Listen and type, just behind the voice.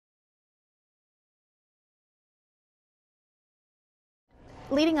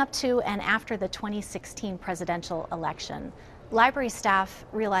Leading up to and after the 2016 presidential election, library staff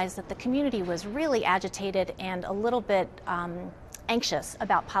realized that the community was really agitated and a little bit anxious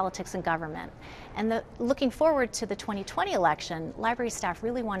about politics and government. And looking forward to the 2020 election, library staff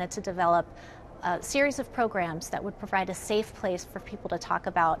really wanted to develop a series of programs that would provide a safe place for people to talk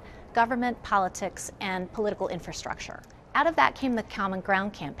about government, politics, and political infrastructure. Out of that came the Common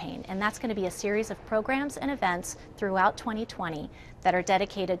Ground campaign, and that's going to be a series of programs and events throughout 2020 that are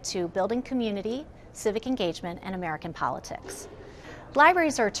dedicated to building community, civic engagement, and American politics.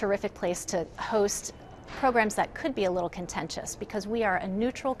 Libraries are a terrific place to host programs that could be a little contentious because we are a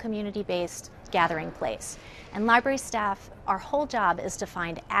neutral, community-based gathering place. And library staff, our whole job is to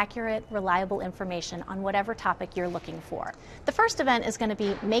find accurate, reliable information on whatever topic you're looking for. The first event is going to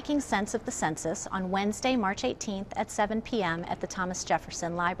be Making Sense of the Census on Wednesday, March 18th at 7 p.m. at the Thomas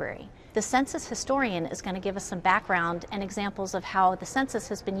Jefferson Library. The census historian is going to give us some background and examples of how the census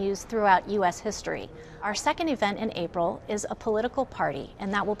has been used throughout U.S. history. Our second event in April is a political party,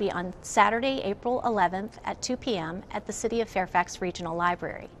 and that will be on Saturday, April 11th at 2 p.m. at the City of Fairfax Regional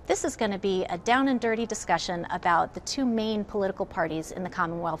Library. This is going to be a down and dirty discussion about the two main political parties in the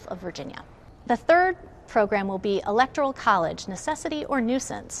Commonwealth of Virginia. The third program will be Electoral College, Necessity or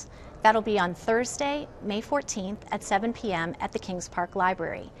Nuisance. That'll be on Thursday, May 14th at 7 p.m. at the Kings Park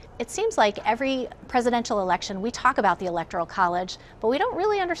Library. It seems like every presidential election we talk about the Electoral College, but we don't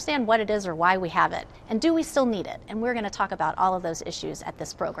really understand what it is or why we have it, and do we still need it? And we're going to talk about all of those issues at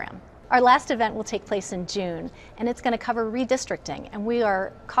this program. Our last event will take place in June, and it's going to cover redistricting, and we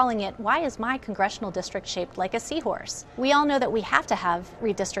are calling it, Why is my congressional district shaped like a seahorse? We all know that we have to have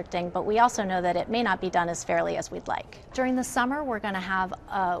redistricting, but we also know that it may not be done as fairly as we'd like. During the summer, we're going to have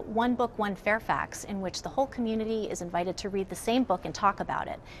a One Book, One Fairfax, in which the whole community is invited to read the same book and talk about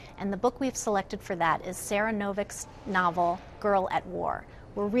it. And the book we've selected for that is Sarah Novick's novel, Girl at War.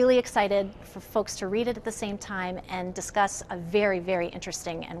 We're really excited for folks to read it at the same time and discuss a very, very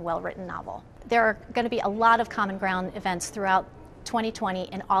interesting and well-written novel. There are going to be a lot of Common Ground events throughout 2020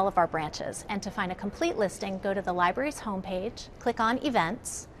 in all of our branches. And to find a complete listing, go to the library's homepage, click on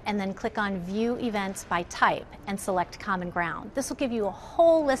Events, and then click on View Events by Type and select Common Ground. This will give you a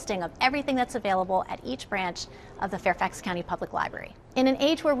whole listing of everything that's available at each branch of the Fairfax County Public Library. In an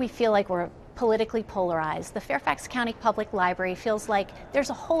age where we feel like we're politically polarized, the Fairfax County Public Library feels like there's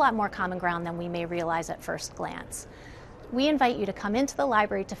a whole lot more common ground than we may realize at first glance. We invite you to come into the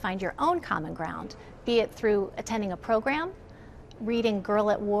library to find your own common ground, be it through attending a program, reading Girl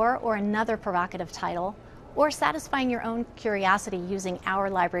at War or another provocative title, or satisfying your own curiosity using our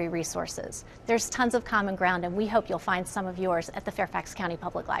library resources. There's tons of common ground, and we hope you'll find some of yours at the Fairfax County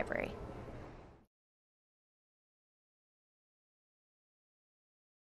Public Library.